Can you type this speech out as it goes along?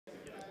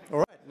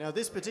Now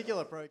this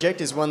particular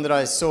project is one that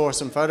I saw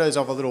some photos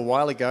of a little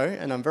while ago,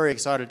 and I'm very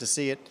excited to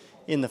see it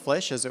in the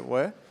flesh, as it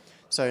were.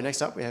 So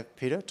next up we have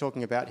Peter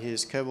talking about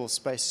his Kerbal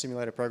Space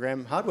Simulator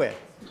program hardware.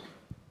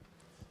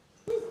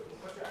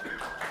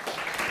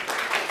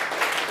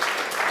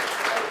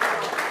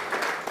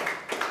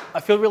 I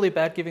feel really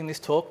bad giving this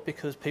talk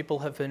because people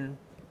have been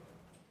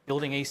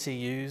building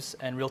ECUs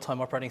and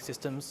real-time operating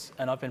systems,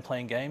 and I've been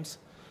playing games.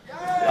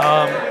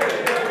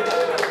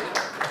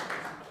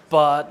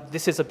 But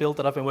this is a build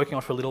that I've been working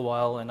on for a little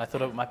while, and I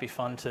thought it might be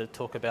fun to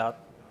talk about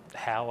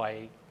how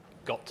I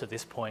got to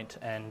this point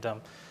and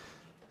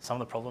some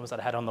of the problems that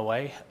I had on the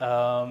way.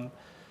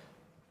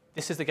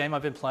 This is the game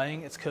I've been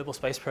playing. It's Kerbal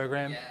Space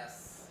Program.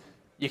 Yes.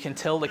 You can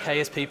tell the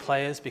KSP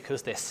players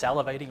because they're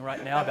salivating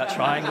right now about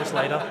trying this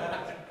later.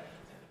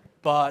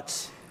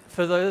 But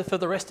for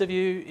the rest of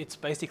you, it's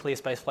basically a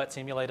spaceflight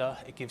simulator.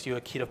 It gives you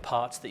a kit of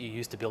parts that you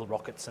use to build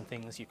rockets and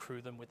things. You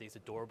crew them with these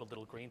adorable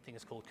little green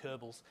things called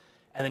Kerbals,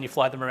 and then you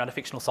fly them around a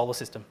fictional solar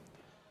system.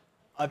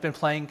 I've been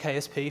playing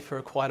KSP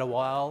for quite a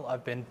while.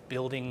 I've been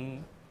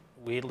building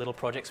weird little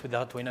projects with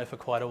Arduino for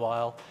quite a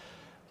while.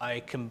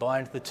 I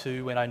combined the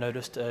two when I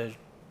noticed a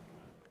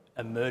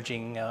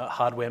emerging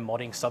hardware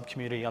modding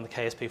sub-community on the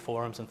KSP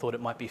forums and thought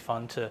it might be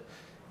fun to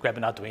grab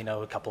an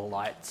Arduino, a couple of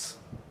lights,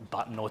 a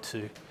button or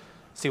two,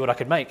 see what I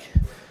could make.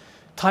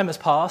 Time has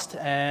passed,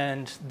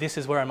 and this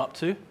is where I'm up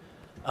to.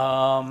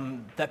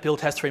 That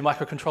build has 3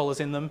 microcontrollers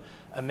in them,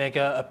 a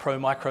Mega, a Pro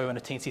Micro, and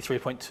a Teensy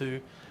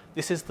 3.2.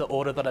 This is the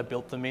order that I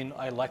built them in.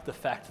 I like the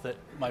fact that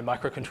my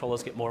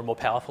microcontrollers get more and more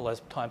powerful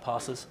as time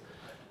passes.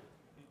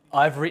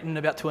 I've written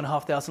about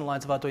 2,500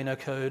 lines of Arduino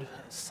code.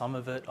 Some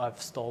of it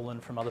I've stolen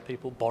from other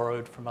people,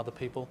 borrowed from other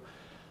people.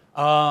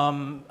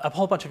 A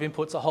whole bunch of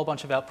inputs, a whole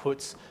bunch of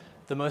outputs.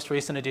 The most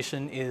recent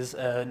addition is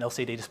an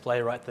LCD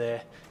display right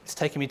there. It's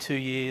taken me 2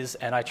 years,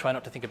 and I try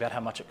not to think about how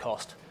much it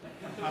cost.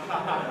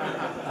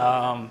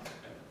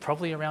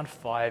 Probably around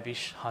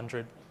 5-ish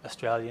hundred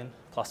Australian,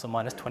 plus or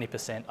minus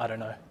 20%, I don't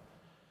know.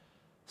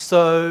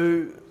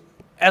 So,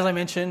 as I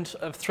mentioned,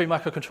 I have 3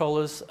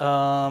 microcontrollers.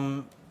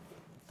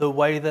 The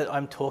way that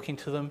I'm talking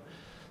to them,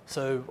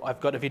 so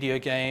I've got a video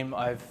game,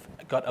 I've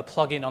got a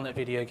plugin on that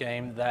video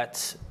game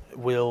that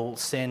will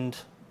send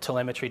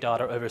telemetry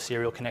data over a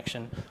serial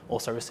connection,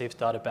 also receives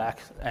data back,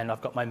 and I've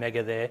got my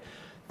Mega there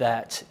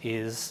that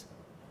is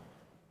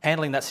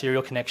handling that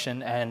serial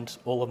connection, and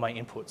all of my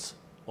inputs,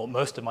 or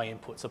most of my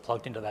inputs, are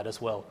plugged into that as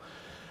well.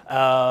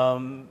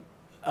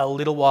 A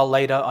little while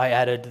later, I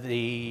added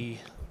the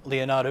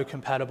Leonardo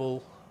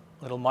compatible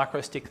little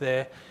micro stick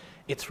there.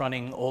 It's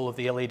running all of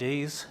the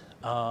LEDs,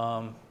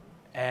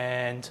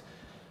 and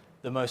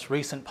the most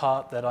recent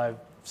part that I'm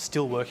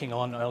still working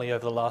on only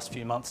over the last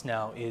few months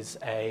now is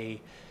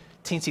a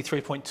Teensy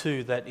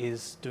 3.2 that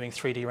is doing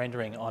 3D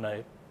rendering on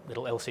a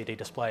little LCD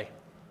display.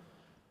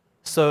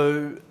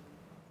 So,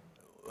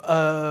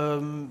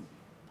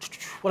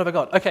 what have I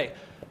got? Okay,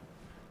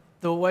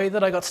 the way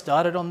that I got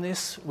started on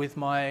this with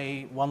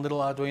my one little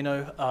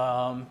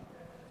Arduino,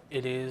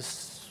 it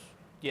is,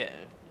 yeah,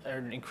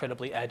 an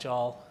incredibly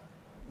agile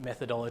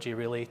methodology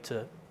really,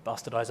 to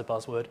bastardize a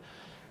buzzword.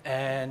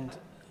 And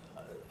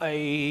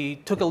I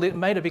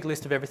made a big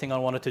list of everything I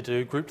wanted to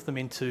do, grouped them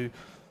into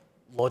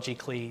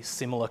logically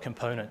similar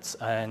components,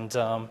 and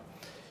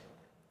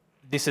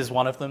this is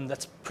one of them.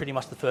 That's pretty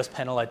much the first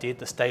panel I did,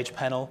 the stage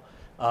panel.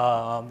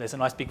 There's a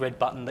nice big red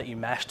button that you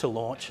mash to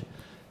launch.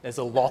 There's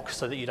a lock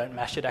so that you don't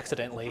mash it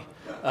accidentally,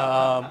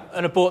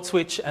 an abort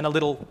switch, and a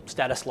little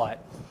status light.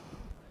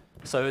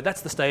 So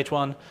that's the stage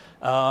one.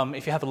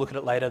 If you have a look at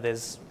it later,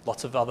 there's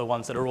lots of other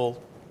ones that are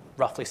all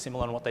roughly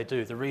similar in what they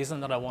do. The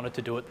reason that I wanted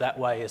to do it that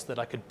way is that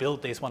I could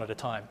build these one at a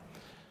time.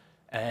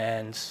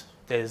 And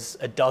there's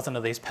a dozen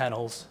of these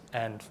panels,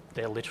 and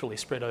they're literally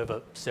spread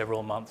over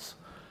several months.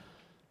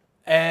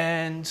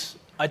 And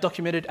I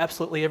documented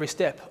absolutely every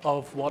step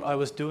of what I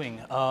was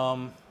doing.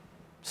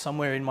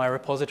 Somewhere in my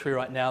repository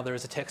right now, there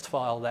is a text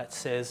file that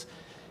says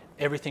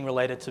everything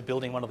related to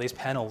building one of these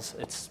panels.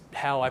 It's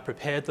how I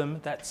prepared them.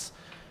 That's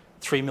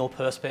 3mm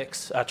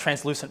perspex,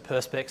 translucent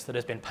perspex that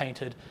has been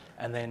painted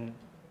and then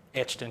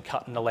etched and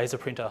cut in a laser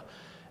printer.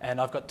 And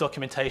I've got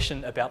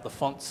documentation about the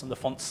fonts and the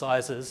font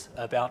sizes,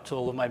 about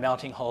all of my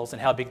mounting holes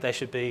and how big they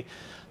should be,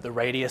 the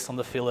radius on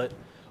the fillet.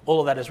 All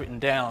of that is written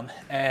down.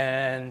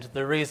 And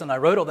the reason I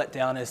wrote all that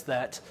down is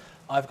that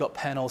I've got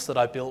panels that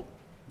I built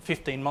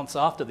 15 months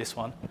after this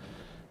one,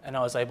 and I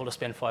was able to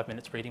spend 5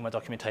 minutes reading my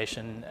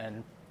documentation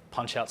and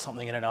punch out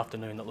something in an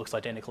afternoon that looks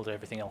identical to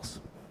everything else.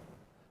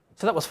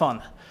 So that was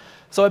fun.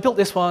 So I built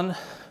this one. A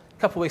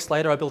couple of weeks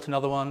later, I built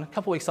another one. A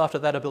couple of weeks after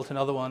that, I built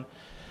another one.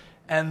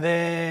 And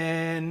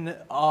then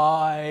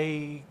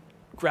I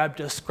grabbed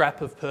a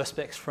scrap of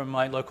perspex from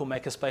my local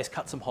makerspace,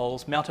 cut some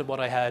holes, mounted what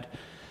I had,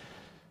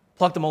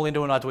 plugged them all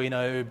into an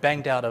Arduino,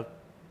 banged out an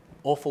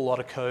awful lot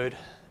of code,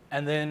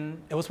 and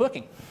then it was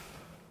working.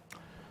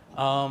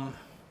 You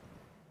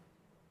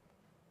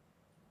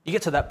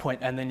get to that point,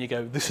 and then you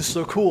go, this is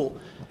so cool.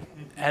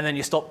 And then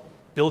you stop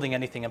building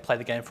anything and play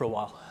the game for a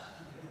while.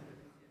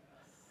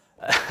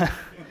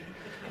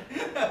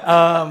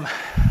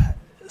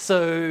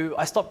 So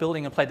I stopped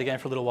building and played the game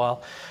for a little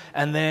while,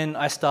 and then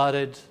I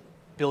started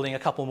building a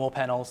couple more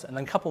panels, and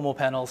then a couple more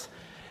panels,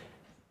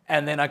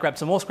 and then I grabbed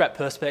some more scrap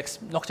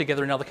perspex, knocked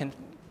together another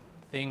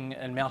thing,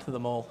 and mounted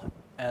them all,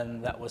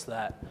 and that was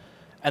that.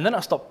 And then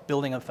I stopped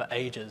building them for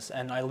ages,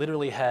 and I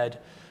literally had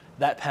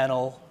that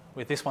panel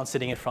with this one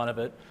sitting in front of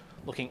it,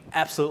 looking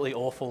absolutely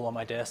awful on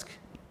my desk,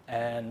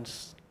 and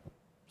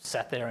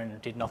sat there and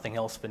did nothing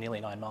else for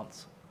nearly 9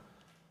 months.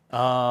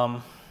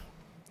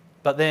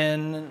 But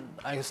then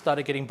I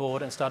started getting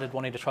bored and started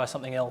wanting to try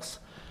something else.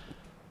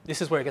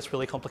 This is where it gets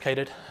really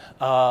complicated.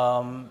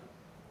 The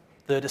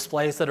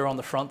displays that are on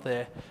the front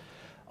there,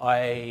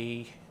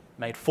 I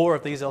made 4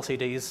 of these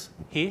LCDs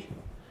here.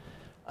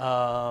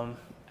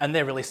 And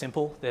they're really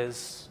simple.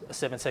 There's a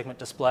 7-segment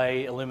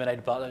display,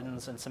 illuminated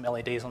buttons, and some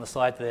LEDs on the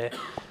side there,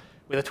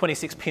 with a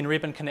 26-pin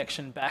ribbon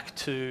connection back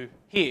to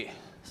here.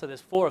 So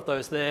there's 4 of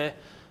those there,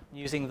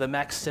 using the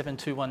Max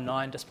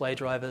 7219 display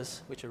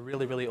drivers, which are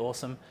really, really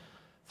awesome.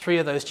 3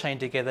 of those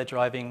chained together,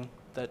 driving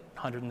the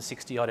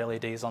 160-odd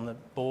LEDs on the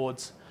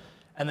boards,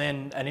 and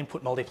then an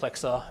input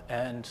multiplexer,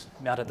 and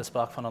mounted the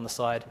SparkFun on the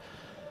side.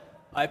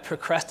 I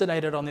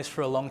procrastinated on this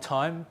for a long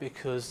time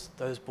because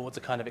those boards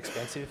are kind of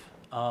expensive.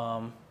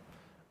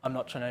 I'm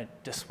not trying to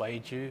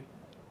dissuade you,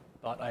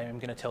 but I am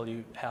going to tell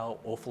you how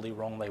awfully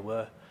wrong they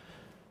were.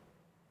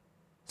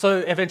 So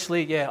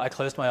eventually, yeah, I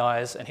closed my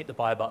eyes and hit the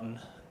buy button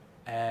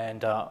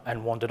and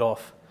wandered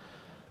off.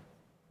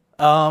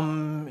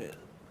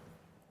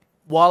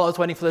 While I was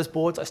waiting for those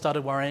boards, I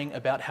started worrying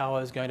about how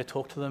I was going to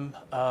talk to them.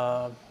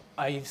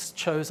 I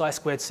chose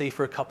I2C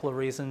for a couple of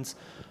reasons,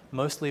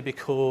 mostly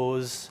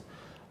because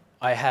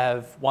I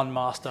have one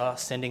master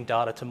sending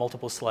data to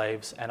multiple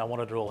slaves, and I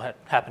wanted it all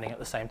happening at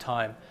the same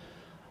time.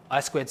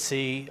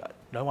 I2C,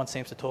 no one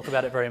seems to talk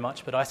about it very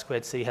much, but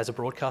I2C has a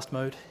broadcast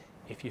mode.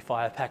 If you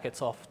fire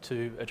packets off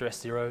to address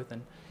 0,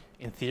 then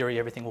in theory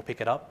everything will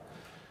pick it up.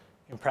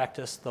 In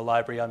practice, the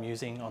library I'm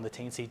using on the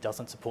TNC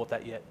doesn't support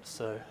that yet,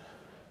 so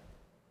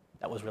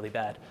that was really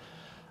bad.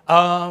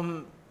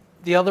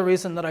 The other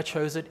reason that I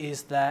chose it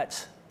is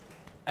that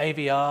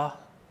AVR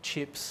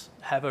chips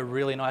have a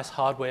really nice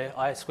hardware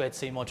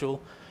I2C module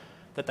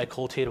that they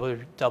call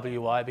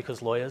TWI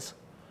because lawyers.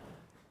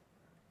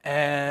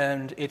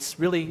 And it's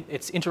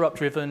interrupt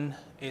driven.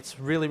 It's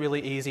really,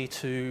 really easy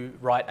to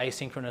write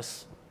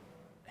asynchronous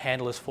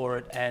handlers for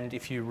it. And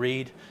if you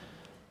read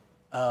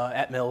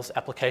Atmel's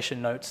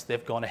application notes,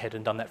 they've gone ahead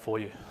and done that for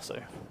you.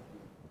 So,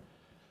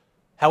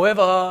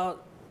 however,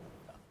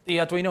 the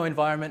Arduino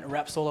environment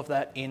wraps all of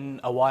that in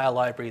a wire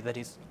library that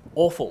is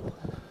awful.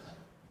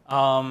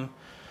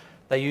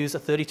 They use a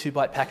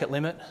 32-byte packet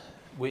limit,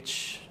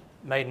 which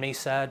made me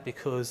sad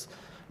because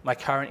my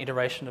current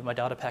iteration of my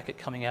data packet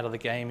coming out of the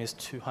game is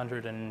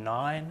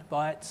 209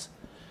 bytes.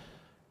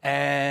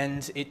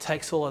 And it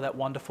takes all of that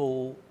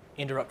wonderful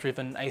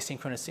interrupt-driven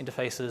asynchronous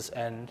interfaces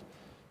and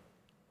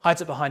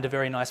hides it behind a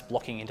very nice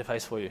blocking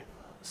interface for you.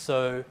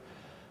 So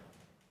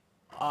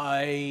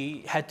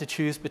I had to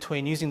choose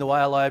between using the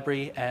wire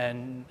library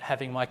and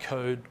having my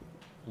code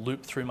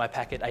loop through my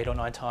packet 8 or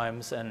 9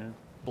 times and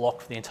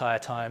block for the entire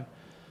time.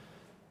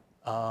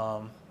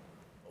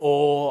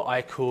 Or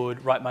I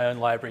could write my own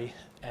library,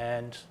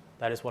 and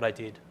that is what I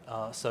did.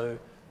 So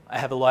I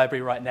have a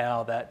library right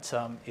now that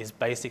is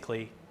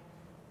basically,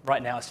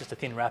 right now it's just a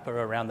thin wrapper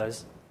around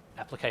those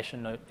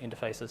application note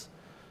interfaces.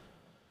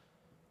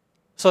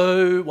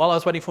 So while I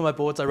was waiting for my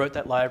boards, I wrote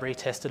that library,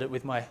 tested it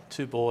with my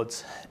 2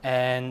 boards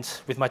and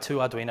with my 2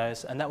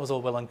 Arduinos, and that was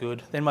all well and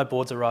good. Then my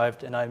boards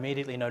arrived, and I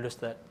immediately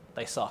noticed that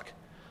they suck.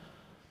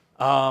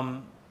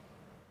 I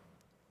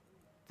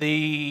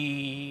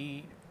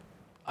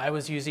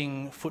was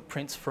using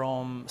footprints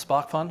from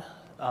SparkFun.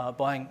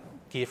 Buying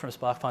gear from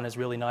SparkFun is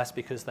really nice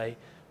because they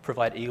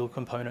provide Eagle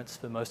components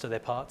for most of their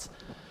parts.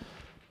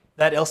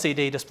 That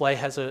LCD display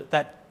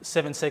that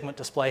 7-segment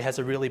display has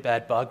a really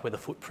bad bug where the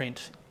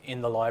footprint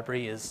in the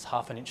library is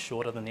 ½ an inch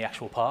shorter than the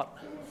actual part.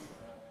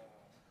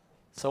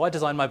 So I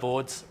designed my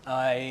boards.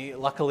 I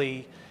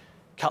luckily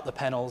cut the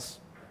panels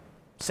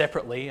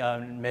separately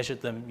and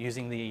measured them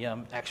using the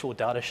actual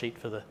data sheet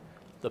for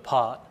the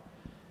part.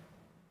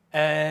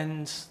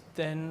 And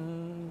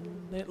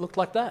then it looked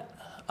like that.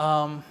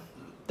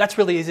 That's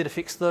really easy to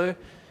fix though.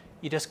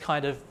 You just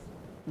kind of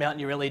mount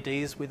your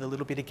LEDs with a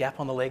little bit of gap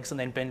on the legs and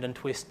then bend and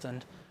twist.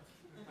 And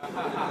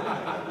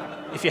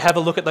if you have a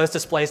look at those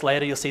displays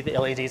later, you'll see the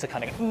LEDs are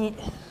kind of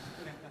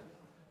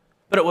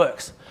but it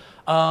works.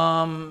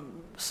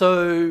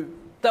 So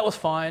that was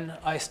fine.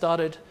 I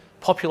started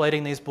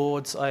populating these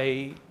boards.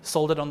 I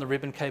soldered on the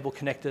ribbon cable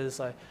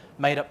connectors. I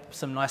made up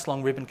some nice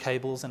long ribbon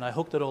cables and I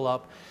hooked it all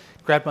up,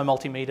 grabbed my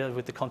multimeter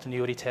with the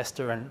continuity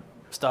tester and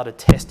started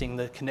testing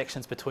the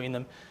connections between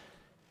them.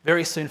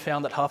 Very soon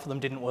found that half of them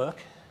didn't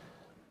work.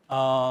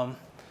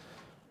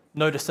 No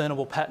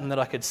discernible pattern that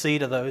I could see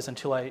to those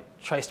until I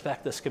traced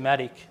back the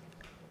schematic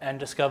and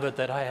discovered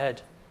that I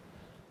had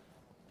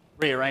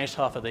rearranged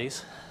half of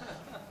these.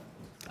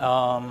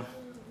 That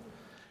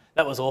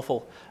was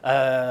awful.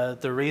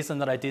 The reason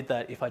that I did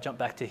that, if I jump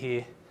back to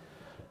here,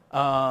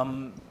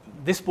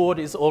 This board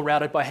is all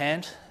routed by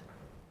hand,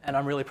 and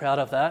I'm really proud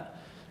of that.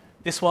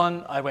 This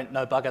one, I went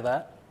no bugger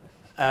that,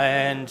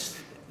 and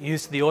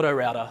used the auto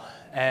router.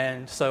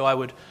 And so I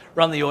would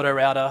run the auto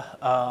router,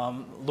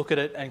 look at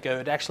it and go,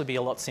 it'd actually be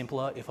a lot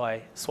simpler if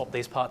I swap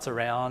these parts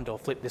around or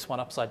flip this one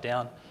upside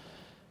down.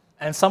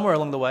 And somewhere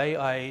along the way,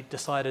 I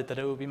decided that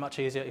it would be much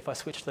easier if I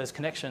switched those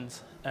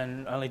connections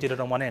and only did it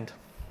on one end.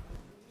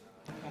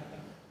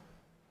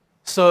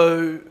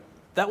 So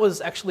that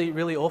was actually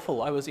really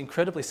awful. I was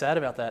incredibly sad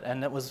about that,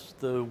 and that was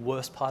the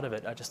worst part of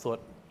it. I just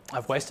thought,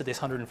 I've wasted this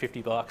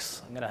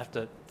 $150. I'm going to have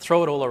to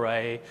throw it all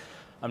away.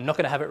 I'm not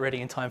going to have it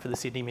ready in time for the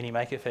Sydney Mini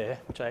Maker Faire,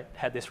 which I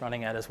had this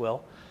running at as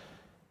well.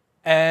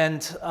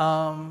 And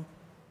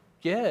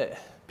yeah,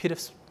 pit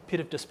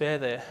of despair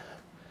there.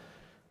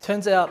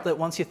 Turns out that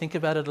once you think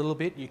about it a little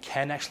bit, you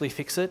can actually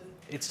fix it.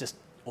 It's just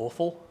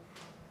awful.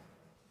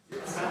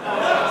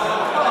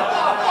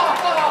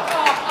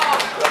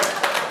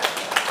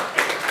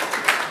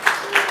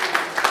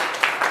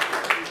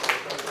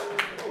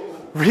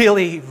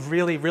 Really,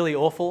 really, really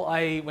awful.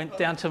 I went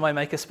down to my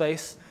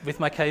makerspace with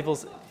my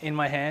cables in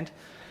my hand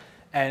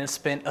and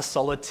spent a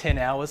solid 10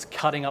 hours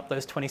cutting up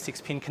those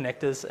 26-pin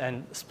connectors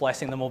and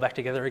splicing them all back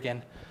together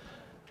again.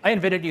 I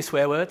invented new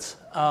swear words.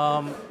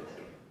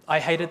 I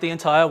hated the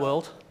entire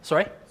world.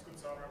 Sorry?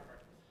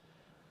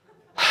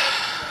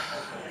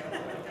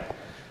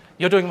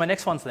 You're doing my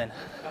next ones then.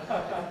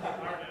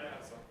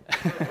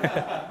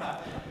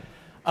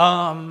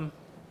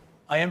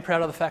 I am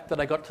proud of the fact that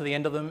I got to the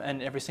end of them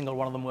and every single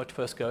one of them worked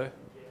first go.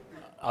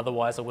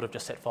 Otherwise, I would have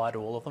just set fire to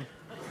all of them.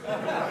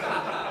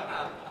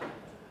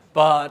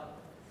 But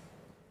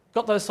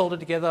got those soldered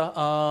together.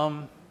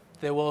 I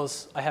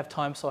have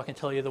time so I can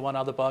tell you the one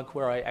other bug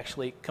where I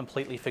actually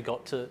completely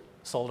forgot to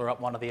solder up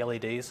one of the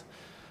LEDs.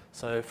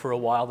 So for a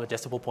while, the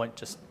decimal point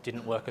just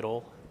didn't work at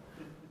all.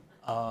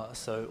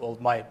 So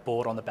my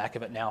board on the back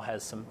of it now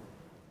has some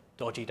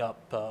dodgied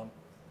up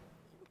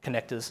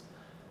connectors.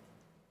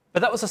 But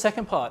that was the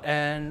second part,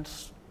 and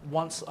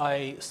once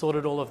I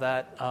sorted all of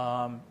that,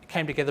 it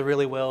came together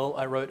really well.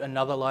 I wrote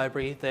another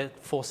library, they're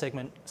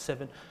 4-digit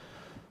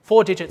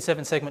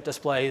 7-segment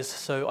displays,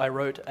 so I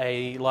wrote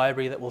a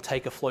library that will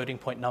take a floating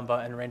point number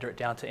and render it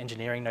down to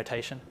engineering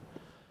notation.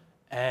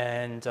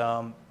 And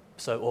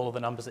so all of the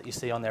numbers that you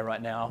see on there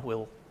right now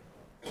will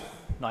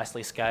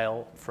nicely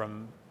scale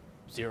from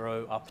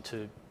 0 up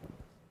to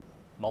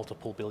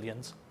multiple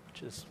billions,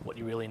 which is what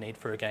you really need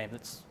for a game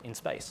that's in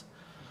space.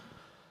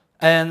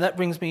 And that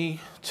brings me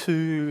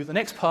to the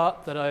next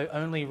part that I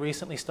only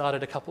recently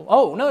started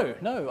oh,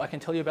 no, I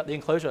can tell you about the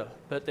enclosure,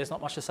 but there's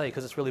not much to say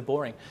because it's really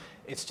boring.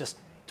 It's just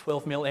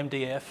 12mm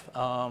MDF.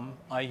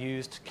 I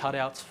used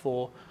cutouts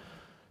for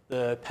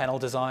the panel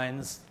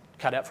designs,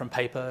 cut out from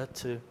paper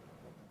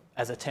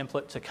as a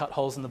template to cut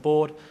holes in the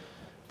board,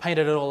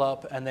 painted it all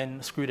up, and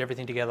then screwed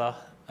everything together,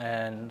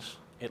 and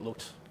it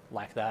looked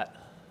like that.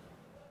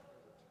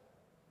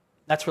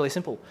 That's really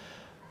simple.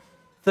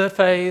 Third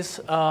phase,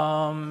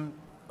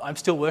 I'm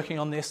still working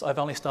on this. I've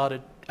only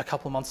started a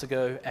couple of months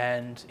ago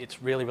and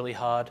it's really, really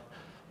hard.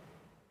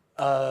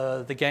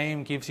 The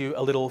game gives you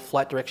a little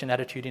flight direction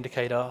attitude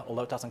indicator,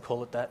 although it doesn't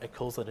call it that, it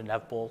calls it a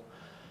nav ball.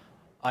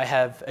 I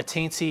have a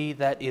Teensy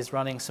that is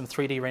running some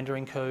 3D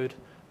rendering code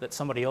that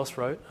somebody else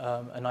wrote,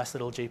 a nice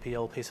little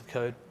GPL piece of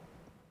code.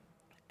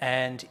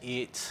 And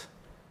it's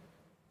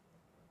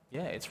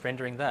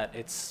rendering that.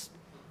 It's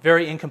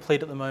very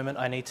incomplete at the moment.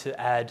 I need to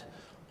add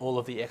all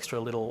of the extra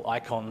little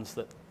icons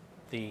that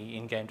the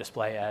in-game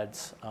display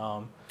adds.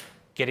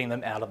 Getting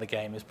them out of the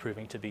game is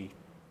proving to be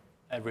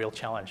a real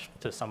challenge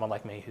to someone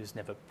like me who's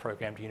never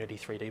programmed Unity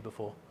 3D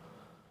before.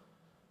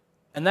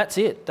 And that's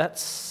it.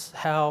 That's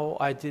how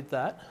I did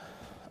that.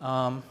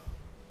 I'm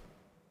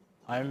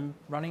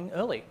running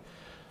early.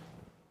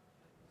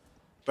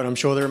 But I'm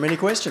sure there are many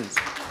questions.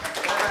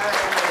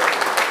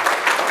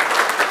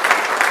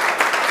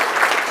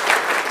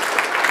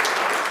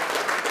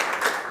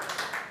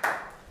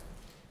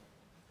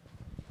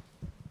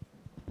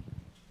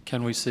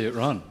 Can we see it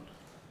run?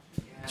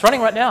 It's running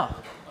right now.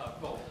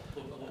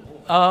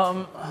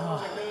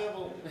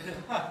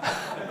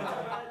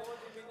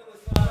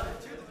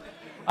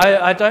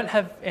 I don't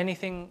have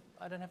anything,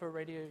 I don't have a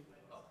radio.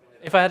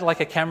 If I had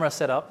like a camera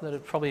set up, that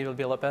would probably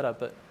be a lot better,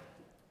 but.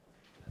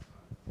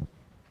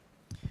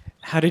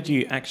 How did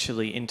you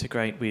actually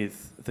integrate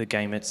with the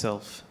game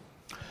itself?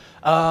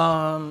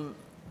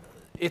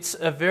 It's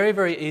a very,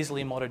 very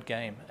easily modded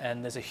game,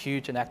 and there's a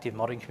huge and active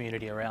modding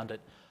community around it.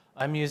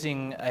 I'm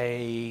using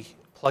a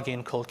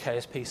plugin called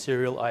KSP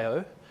Serial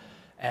IO,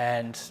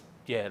 and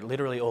yeah,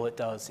 literally all it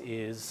does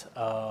is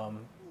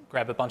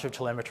grab a bunch of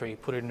telemetry,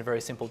 put it in a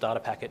very simple data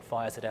packet,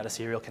 fires it out a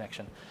serial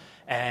connection.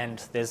 And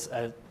there's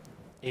an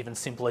even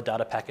simpler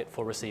data packet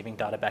for receiving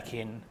data back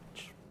in,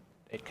 which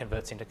it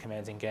converts into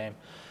commands in game.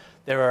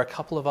 There are a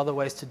couple of other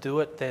ways to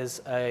do it.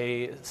 There's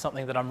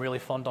something that I'm really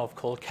fond of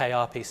called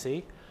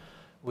KRPC,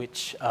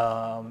 which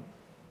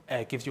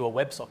gives you a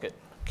WebSocket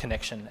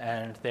connection,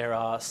 and there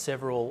are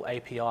several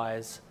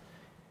APIs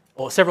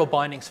or several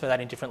bindings for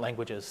that in different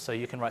languages. So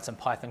you can write some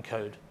Python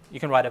code You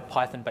can write a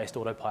Python-based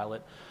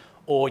autopilot,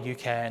 or you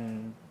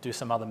can do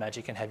some other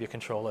magic and have your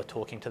controller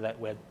talking to that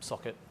web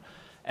socket.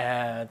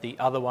 And the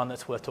other one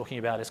that's worth talking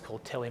about is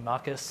called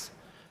Telemarcus,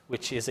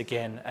 which is,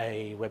 again,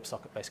 a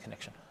WebSocket-based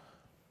connection.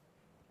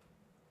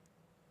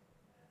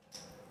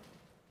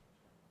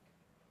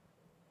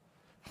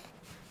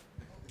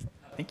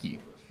 Thank you.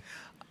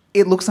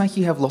 It looks like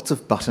you have lots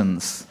of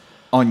buttons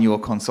on your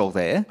console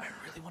there. I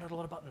really wanted a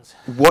lot of buttons.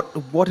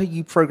 What are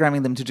you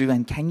programming them to do,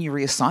 and can you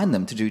reassign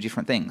them to do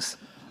different things?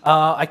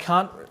 I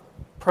can't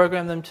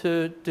program them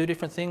to do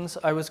different things.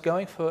 I was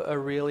going for a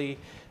really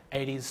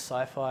 80s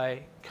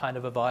sci-fi kind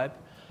of a vibe.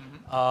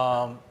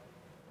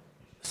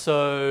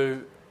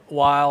 So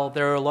while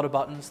there are a lot of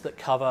buttons that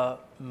cover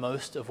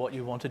most of what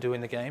you want to do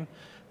in the game,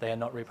 they are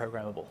not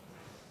reprogrammable.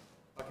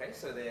 Okay,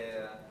 so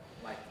they're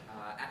like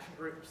action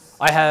groups?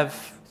 I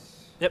have,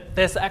 yep,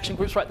 there's the action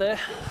groups right there.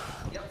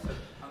 Yep, so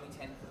only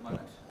 10 for the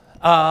moment?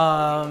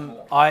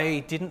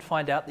 I didn't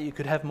find out that you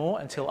could have more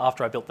until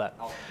after I built that.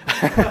 Oh.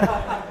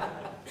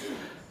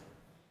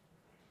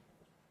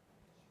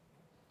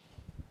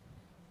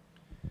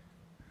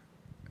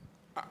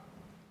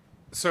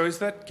 So is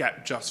that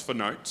gap just for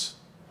notes?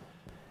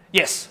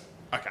 Yes.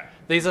 Okay.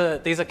 These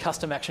are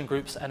custom action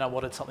groups, and I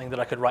wanted something that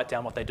I could write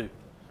down what they do.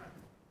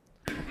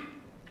 That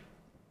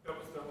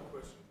was the whole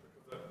question,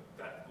 because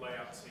that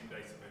layout seemed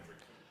asymmetric.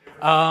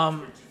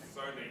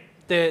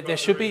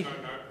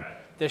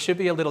 There should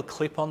be a little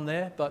clip on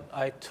there, but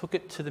I took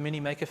it to the Mini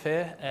Maker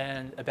Fair,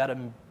 and about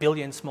 1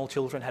 billion small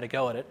children had a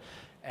go at it,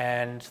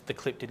 and the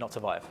clip did not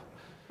survive.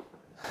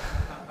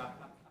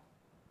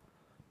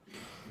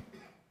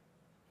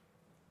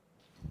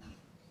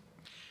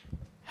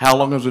 How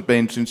long has it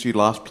been since you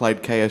last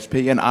played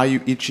KSP, and are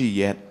you itchy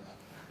yet?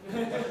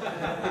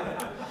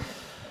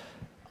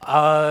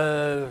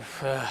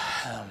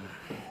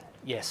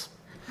 Yes.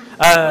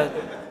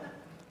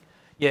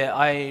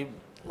 Yeah,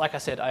 like I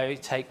said, I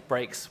take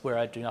breaks where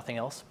I do nothing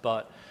else,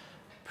 but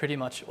pretty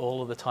much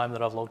all of the time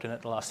that I've logged in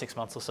it the last 6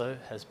 months or so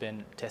has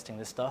been testing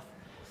this stuff.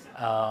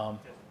 Yeah,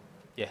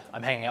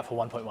 I'm hanging out for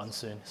 1.1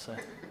 soon. So.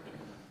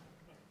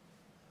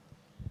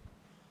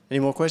 Any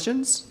more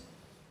questions?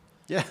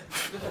 Yeah.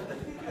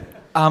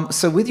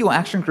 So with your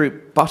action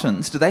group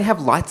buttons, do they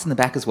have lights in the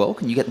back as well?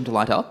 Can you get them to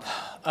light up?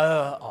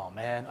 Oh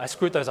man, I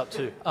screwed those up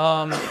too.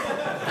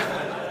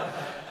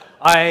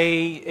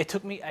 It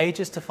took me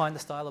ages to find the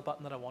style of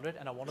button that I wanted,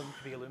 and I wanted them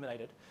to be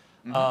illuminated.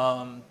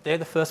 They're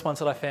the first ones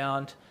that I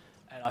found,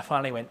 and I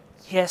finally went,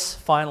 yes,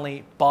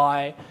 finally,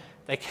 buy.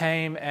 They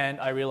came, and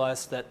I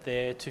realized that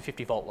they're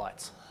 250-volt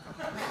lights.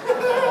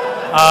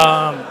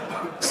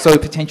 So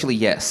potentially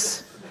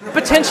yes.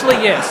 Potentially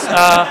yes.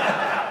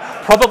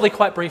 Probably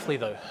quite briefly,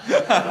 though.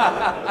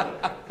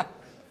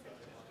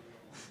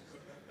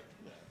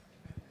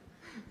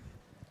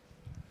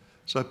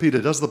 So,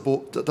 Peter, does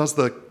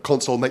the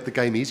console make the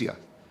game easier?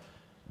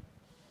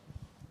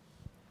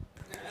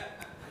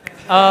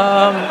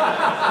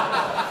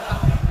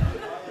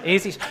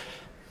 Easy.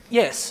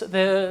 Yes,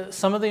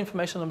 some of the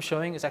information I'm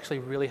showing is actually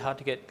really hard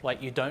to get.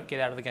 Like, you don't get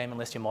out of the game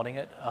unless you're modding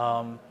it.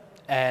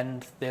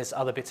 And there's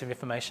other bits of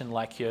information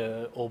like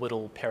your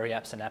orbital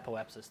periapps and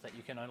apoapsis that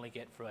you can only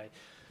get for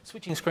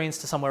switching screens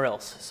to somewhere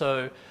else.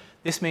 So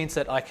this means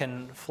that I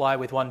can fly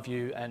with one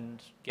view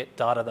and get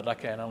data that I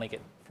can only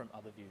get from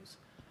other views.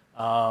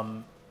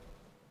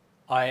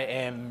 I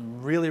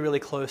am really, really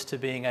close to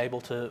being able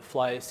to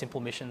fly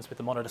simple missions with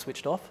the monitor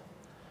switched off.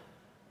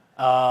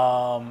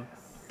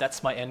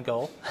 That's my end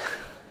goal.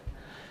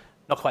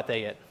 Not quite there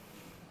yet.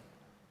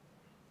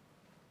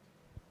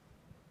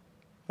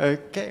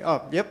 Okay.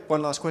 Oh, yep.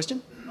 One last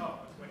question.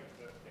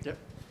 Yep.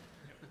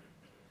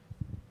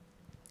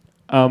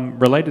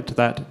 Related to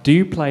that, do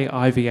you play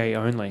IVA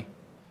only?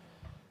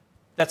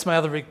 That's my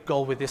other big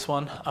goal with this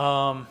one.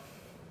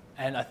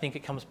 And I think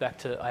it comes back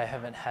to I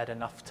haven't had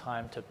enough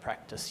time to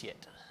practice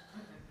yet.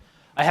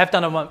 I have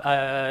done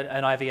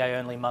an IVA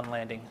only MUN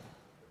landing.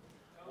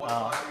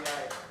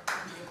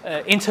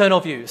 Internal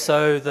view.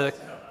 So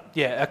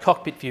a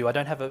cockpit view. I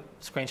don't have a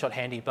screenshot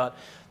handy, but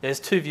there's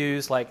two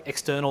views, like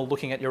external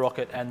looking at your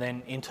rocket and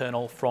then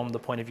internal from the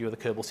point of view of the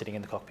Kerbal sitting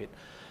in the cockpit.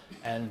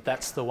 And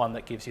that's the one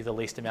that gives you the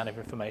least amount of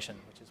information,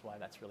 which is why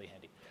that's really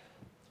handy.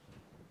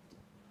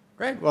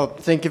 Great. Well,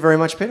 thank you very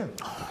much, Peter.